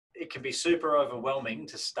can be super overwhelming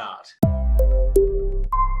to start.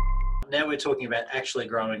 Now we're talking about actually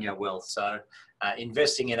growing our wealth. So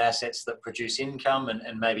investing in assets that produce income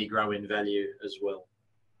and maybe grow in value as well.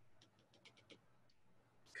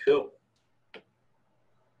 Cool.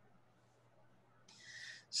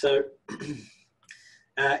 So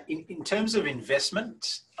in terms of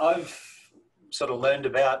investment, I've sort of learned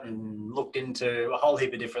about and looked into a whole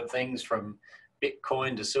heap of different things, from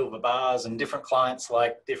Bitcoin to silver bars, and different clients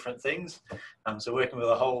like different things. So working with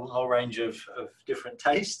a whole range of different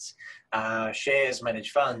tastes, shares,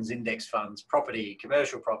 managed funds, index funds, property,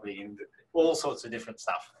 commercial property, and all sorts of different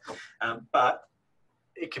stuff. But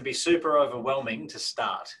it can be super overwhelming to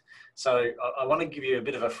start. So I want to give you a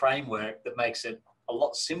bit of a framework that makes it a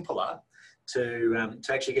lot simpler to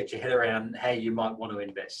actually get your head around how you might want to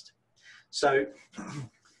invest. So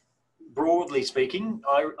broadly speaking,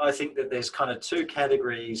 I think that there's kind of two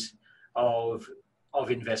categories of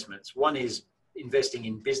investments. One is investing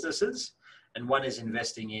in businesses, and one is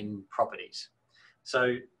investing in properties.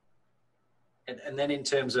 So, and then in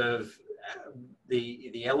terms of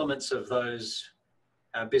the elements of those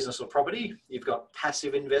business or property, you've got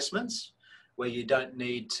passive investments where you don't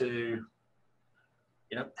need to,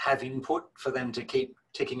 have input for them to keep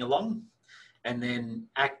ticking along, and then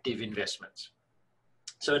active investments.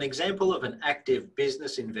 So an example of an active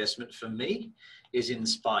business investment for me is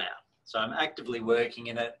Inspire. So I'm actively working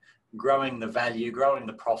in it, growing the value, growing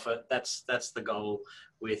the profit. That's the goal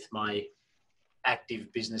with my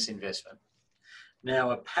active business investment.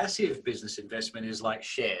 Now, a passive business investment is like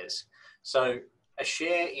shares. So a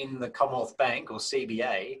share in the Commonwealth Bank or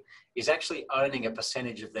CBA is actually owning a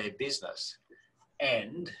percentage of their business.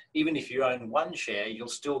 And even if you own one share, you'll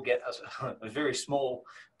still get a very small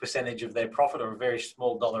percentage of their profit, or a very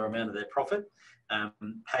small dollar amount of their profit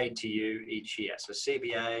paid to you each year. So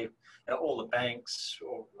CBA, all the banks,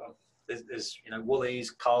 or there's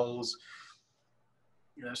Woolies, Coles,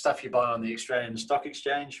 stuff you buy on the Australian Stock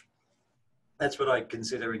Exchange. That's what I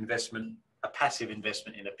consider investment, a passive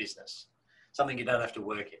investment in a business, something you don't have to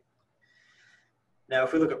work in. Now,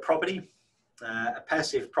 if we look at property, a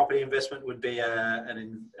passive property investment would be a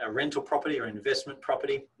rental property or investment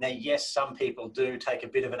property. Now, yes, some people do take a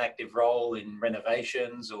bit of an active role in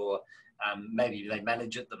renovations, or maybe they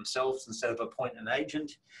manage it themselves instead of appoint an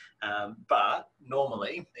agent. But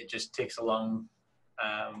normally it just ticks along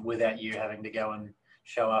without you having to go and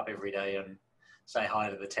show up every day and say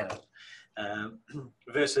hi to the tenant.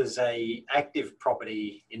 Versus a active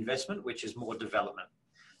property investment, which is more development.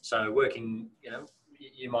 So working,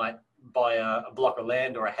 you might buy a block of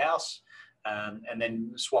land or a house, and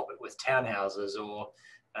then swap it with townhouses, or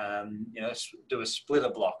do a splitter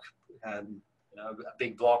block, a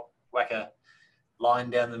big block, whack a line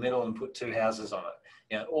down the middle and put two houses on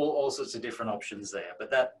it. All sorts of different options there. But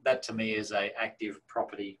that to me is a active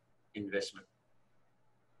property investment.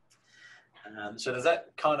 So does that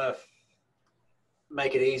kind of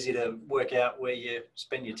make it easy to work out where you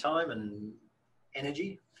spend your time and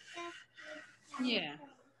energy? Yeah.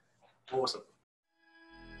 Awesome.